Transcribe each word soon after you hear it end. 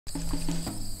It's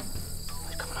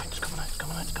coming out.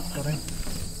 Got him.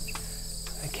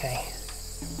 Okay.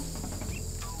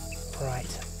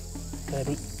 Right. Gotta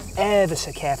be ever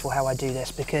so careful how I do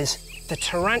this because the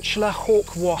Tarantula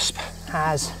Hawk Wasp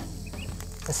has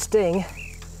a sting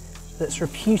that's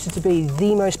reputed to be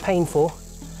the most painful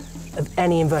of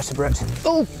any invertebrate.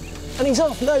 Oh, and he's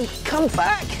off. No, come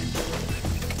back.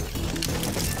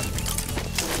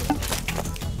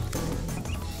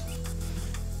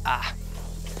 Ah.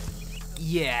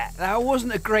 Yeah, that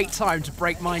wasn't a great time to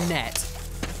break my net.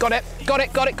 Got it.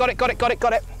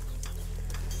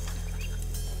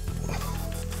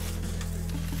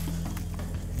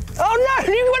 Oh no,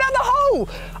 you went out the hole!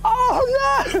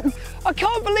 Oh no! I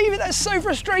can't believe it, that's so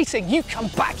frustrating. You come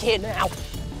back here now.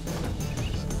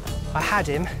 I had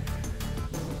him,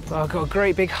 but I've got a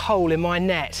great big hole in my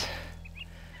net.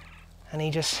 And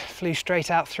he just flew straight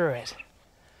out through it.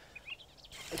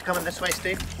 He's coming this way,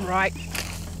 Steve. Right.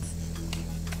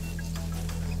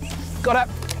 Got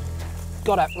it.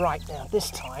 Got it. Right, now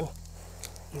this time,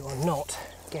 you are not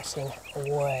getting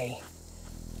away.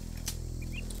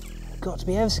 Got to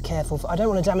be ever so careful. I don't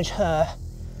want to damage her,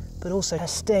 but also her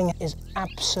sting is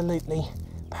absolutely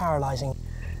paralysing.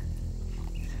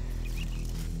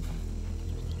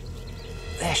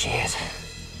 There she is.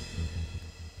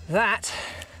 That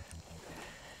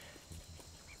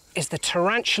is the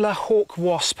Tarantula Hawk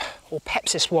Wasp, or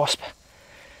Pepsis Wasp.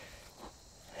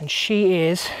 And she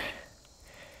is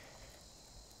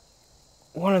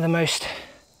one of the most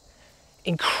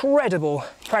incredible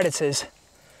predators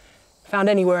found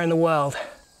anywhere in the world.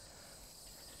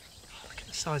 Look at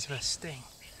the size of her sting.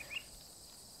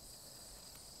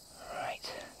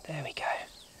 Right, there we go.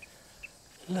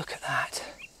 Look at that.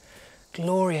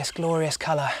 Glorious, glorious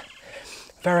colour.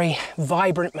 Very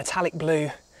vibrant metallic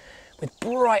blue with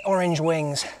bright orange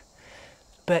wings.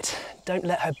 But don't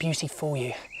let her beauty fool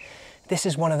you. This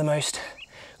is one of the most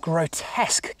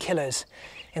grotesque killers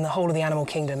in the whole of the animal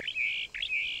kingdom.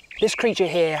 This creature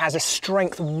here has a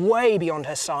strength way beyond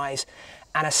her size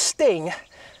and a sting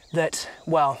that,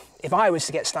 well, if I was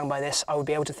to get stung by this, I would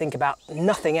be able to think about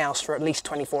nothing else for at least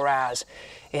 24 hours.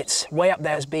 It's way up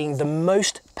there as being the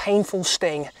most painful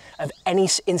sting of any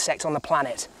insect on the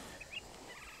planet.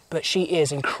 But she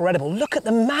is incredible. Look at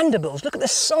the mandibles, look at the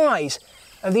size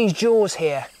of these jaws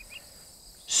here.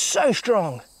 So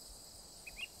strong.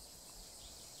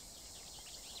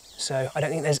 So I don't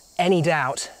think there's any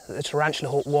doubt that the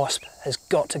Tarantula Hawk Wasp has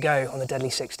got to go on the Deadly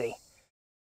 60.